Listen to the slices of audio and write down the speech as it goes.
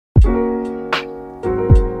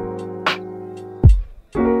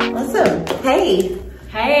Awesome. Hey.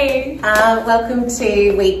 Hey. Welcome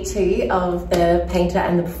to week 2 of the Painter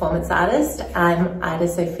and the Performance Artist. I'm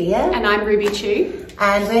Sophia. And I'm Ruby Chu.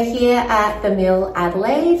 And we're here at the Mill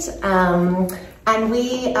Adelaide. And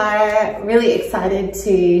we are really excited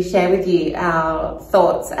to share with you our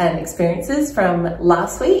thoughts and experiences from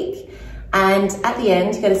last week. And at the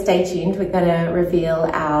end, you've got to stay tuned. We're going to reveal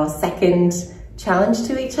our second challenge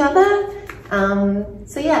to each other.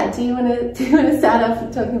 So yeah, do you want to start off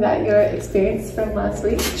with talking about your experience from last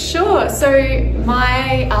week? Sure. So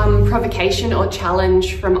my provocation or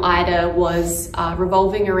challenge from Ida was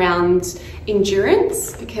revolving around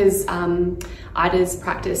endurance, because Ida's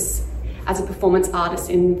practice as a performance artist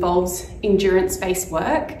involves endurance-based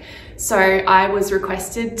work. So I was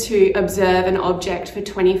requested to observe an object for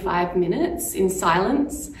 25 minutes in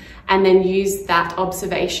silence and then use that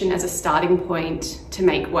observation as a starting point to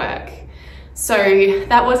make work. So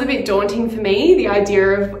that was a bit daunting for me, the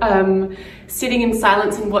idea of sitting in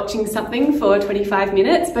silence and watching something for 25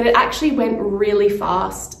 minutes, but it actually went really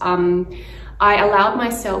fast. I allowed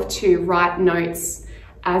myself to write notes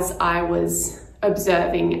as I was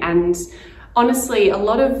observing, and honestly, a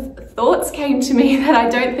lot of thoughts came to me that I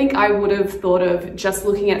don't think I would have thought of just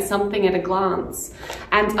looking at something at a glance.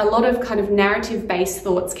 And a lot of kind of narrative-based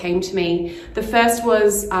thoughts came to me. The first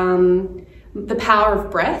was the power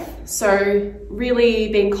of breath. So really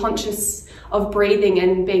being conscious of breathing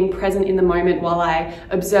and being present in the moment while I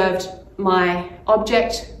observed my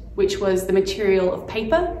object, which was the material of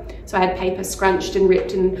paper. So I had paper scrunched and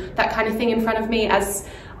ripped and that kind of thing in front of me as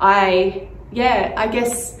I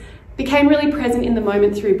guess became really present in the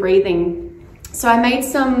moment through breathing. So I made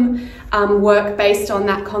some work based on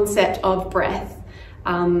that concept of breath.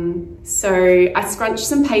 So I scrunched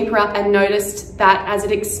some paper up and noticed that as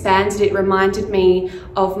it expanded, it reminded me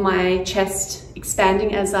of my chest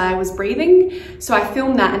expanding as I was breathing. So I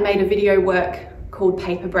filmed that and made a video work called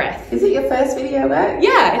Paper Breath. Is it your first video work?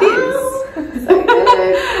 Yeah, it is. So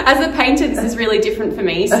good. As a painter, this is really different for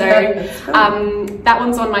me. So that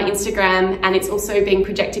one's on my Instagram and it's also being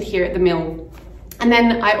projected here at the Mill. And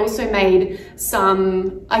then I also made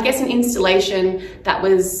some, I guess, an installation that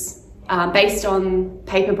was based on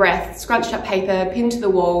paper breath, scrunched up paper, pinned to the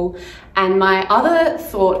wall. And my other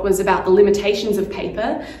thought was about the limitations of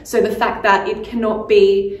paper. So the fact that it cannot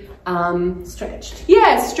be stretched.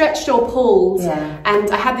 Yeah, stretched or pulled. Yeah.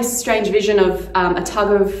 And I had this strange vision of a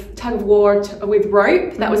tug of war with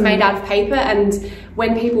rope that was made out of paper, and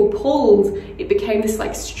when people pulled, it became this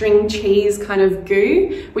like string cheese kind of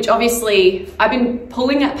goo, which obviously I've been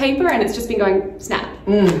pulling at paper and it's just been going snap.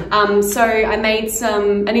 So I made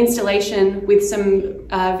an installation with some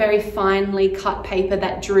very finely cut paper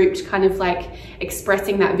that drooped, kind of like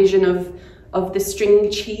expressing that vision of the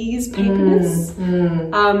string cheese paperness.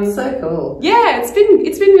 So cool. Yeah, it's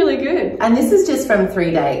been really good. And this is just from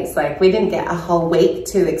 3 days. Like, we didn't get a whole week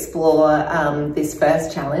to explore this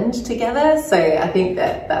first challenge together. So I think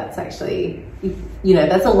that's actually, you know,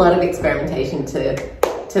 that's a lot of experimentation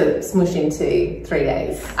to smush into 3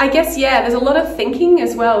 days. I guess, yeah, there's a lot of thinking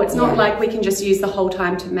as well. It's not like we can just use the whole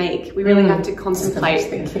time to make. We really have to contemplate.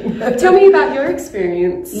 Tell me about your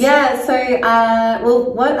experience. Yeah, so,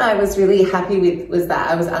 well, what I was really happy with was that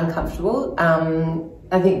I was uncomfortable.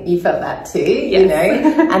 I think you felt that too, you know,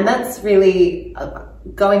 and that's really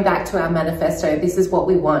going back to our manifesto. This is what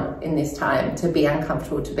we want in this time, to be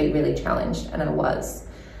uncomfortable, to be really challenged, and I was.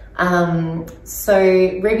 So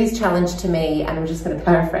Ruby's challenge to me, and I'm just going to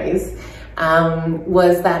paraphrase,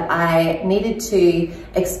 was that I needed to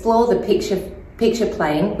explore the picture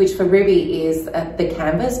plane, which for Ruby is the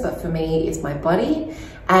canvas, but for me is my body,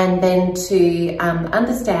 and then to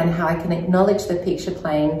understand how I can acknowledge the picture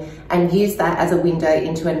plane and use that as a window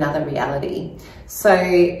into another reality. So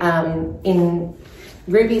in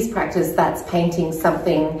Ruby's practice, that's painting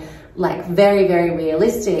something like very, very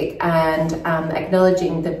realistic and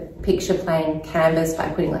acknowledging the picture plane canvas by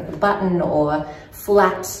putting like a button or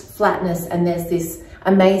flatness, and there's this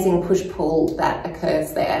amazing push-pull that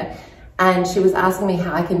occurs there. And she was asking me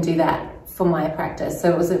how I can do that for my practice. So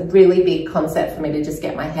it was a really big concept for me to just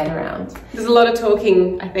get my head around. There's a lot of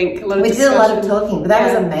talking, I think. We did a lot of talking, but that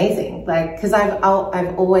was amazing. Like, because I've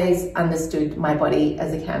always understood my body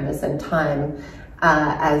as a canvas and time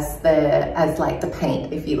as like the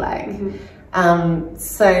paint, if you like.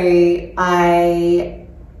 So I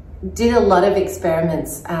did a lot of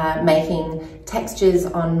experiments making textures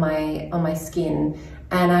on my skin,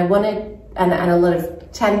 and I wanted and a lot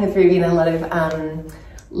of chatting with Ruby and a lot of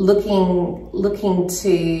looking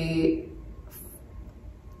to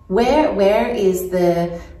where is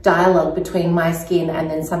the dialogue between my skin and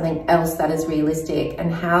then something else that is realistic,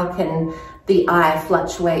 and how can the eye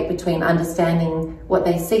fluctuate between understanding what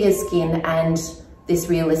they see as skin and this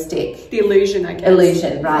realistic... The illusion, I guess.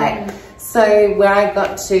 Illusion, right. So where I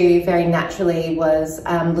got to very naturally was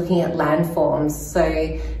looking at landforms.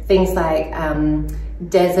 So things like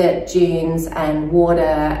desert dunes and water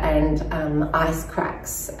and ice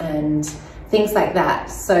cracks and things like that.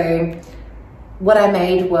 So what I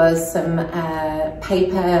made was some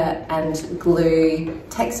paper and glue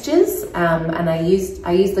textures, and I used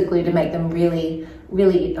the glue to make them really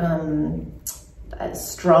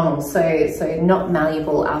strong, so not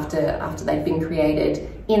malleable after they've been created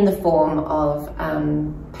in the form of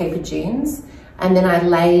paper dunes. And then I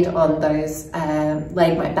laid on those,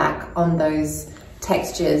 laid my back on those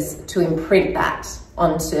textures to imprint that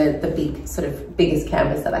onto the biggest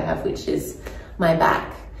canvas that I have, which is my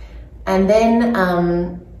back. And then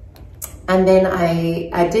I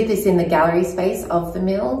did this in the gallery space of the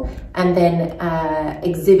mill, and then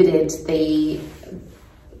exhibited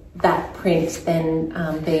that print then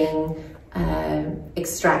being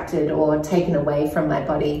extracted or taken away from my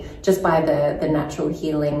body just by the natural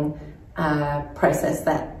healing process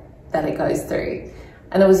that it goes through.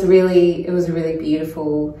 And it was a really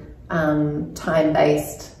beautiful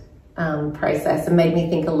time-based process, and made me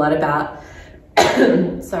think a lot about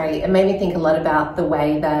sorry, it made me think a lot about the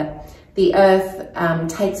way that the earth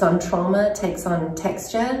takes on trauma, takes on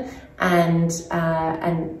texture, and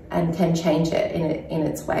can change it in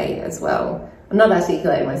its way as well. I'm not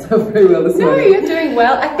articulating myself very well this morning. No, you're doing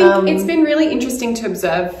well. I think it's been really interesting to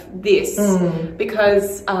observe this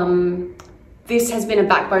because this has been a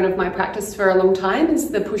backbone of my practice for a long time, is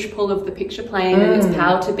the push-pull of the picture plane and its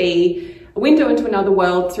power to be a window into another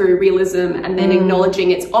world through realism, and then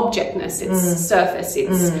acknowledging its objectness, its surface,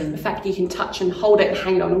 its the fact you can touch and hold it and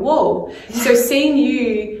hang it on a wall. So seeing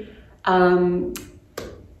you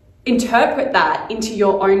interpret that into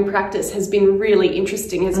your own practice has been really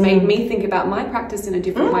interesting, has made me think about my practice in a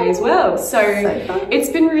different way as well. So it's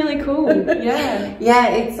been really cool. Yeah,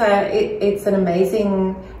 it's an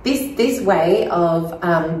amazing, this way of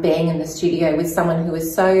being in the studio with someone who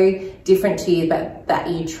is so different to you but that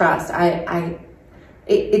you trust.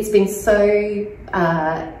 It's been so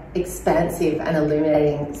expansive and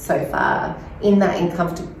illuminating so far. In that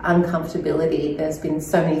uncomfortability, there's been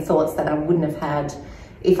so many thoughts that I wouldn't have had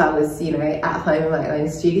if I was, at home in my own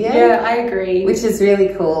studio. Yeah, I agree. Which is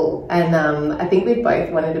really cool. And I think we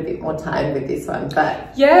both wanted a bit more time with this one,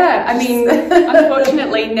 but... Yeah, I mean,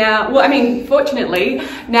 unfortunately now, fortunately,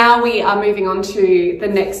 now we are moving on to the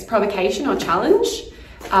next provocation or challenge.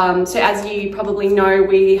 So as you probably know,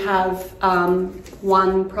 we have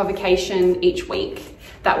one provocation each week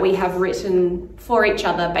that we have written for each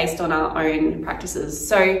other based on our own practices.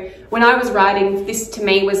 So when I was writing, this to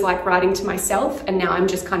me was like writing to myself, and now I'm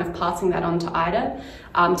just kind of passing that on to Ida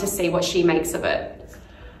to see what she makes of it.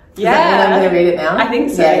 Yeah. I'm gonna read it now? I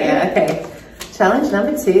think so. Yeah, okay. Challenge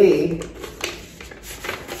number 2.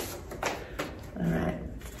 All right.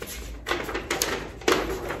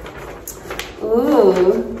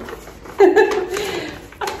 Ooh.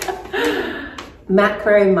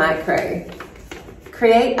 Macro, micro.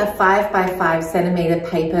 Create a 5 by 5 centimeter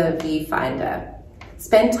paper viewfinder.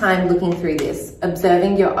 Spend time looking through this,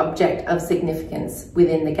 observing your object of significance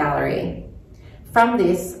within the gallery. From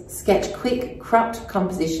this, sketch quick cropped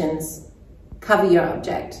compositions. Cover your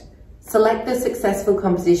object. Select the successful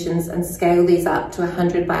compositions and scale these up to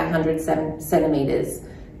 100 by 100 centimeters,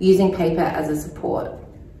 using paper as a support.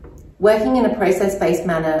 Working in a process-based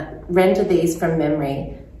manner, render these from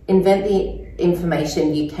memory. Invent the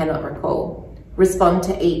information you cannot recall. Respond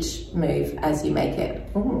to each move as you make it.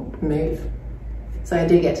 Ooh, move. So I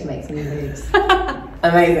do get to make some moves.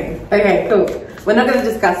 Amazing. Okay, cool. We're not going to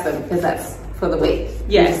discuss them because that's for the week. Yes.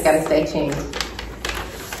 You just got to stay tuned.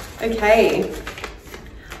 Okay.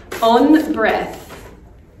 On breath.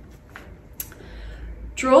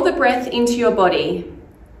 Draw the breath into your body.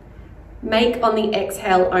 Make on the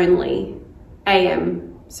exhale only.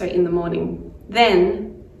 AM, so in the morning.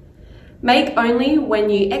 Then make only when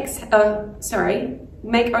you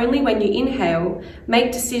make only when you inhale.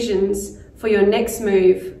 Make decisions for your next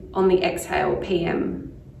move on the exhale,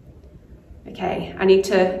 PM. Okay, I need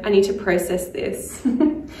to process this.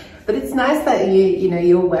 But it's nice that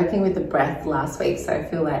you were working with the breath last week, so I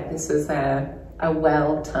feel like this was a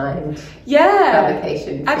well-timed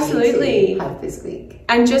provocation for absolutely you to have this week.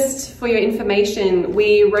 And just for your information,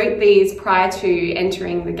 we wrote these prior to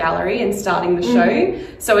entering the gallery and starting the show.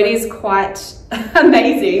 So it is quite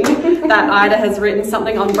amazing that Ida has written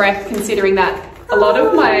something on breath, considering that a lot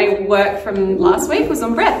of my work from last week was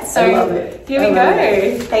on breath. So I love it. Here we go.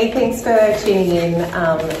 Hey, thanks for tuning in.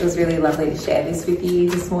 It was really lovely to share this with you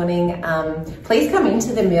this morning. Please come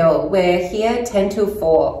into the mill. We're here 10 till 4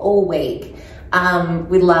 all week.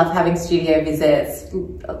 We love having studio visits,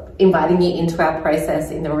 inviting you into our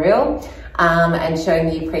process in the real, and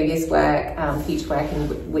showing you previous work, future work,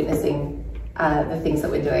 and witnessing the things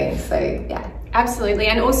that we're doing. So yeah. Absolutely,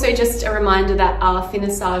 and also just a reminder that our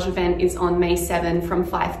finissage event is on May 7 from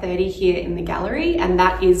 5:30 here in the gallery, and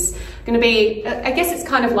that is going to be, I guess it's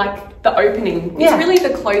kind of like the opening. It's really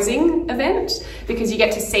the closing event, because you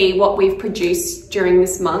get to see what we've produced during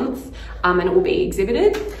this month, and it will be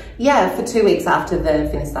exhibited. Yeah, for 2 weeks after the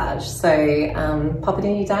finissage. So pop it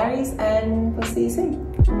in your diaries and we'll see you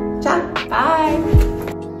soon. Ciao. Bye.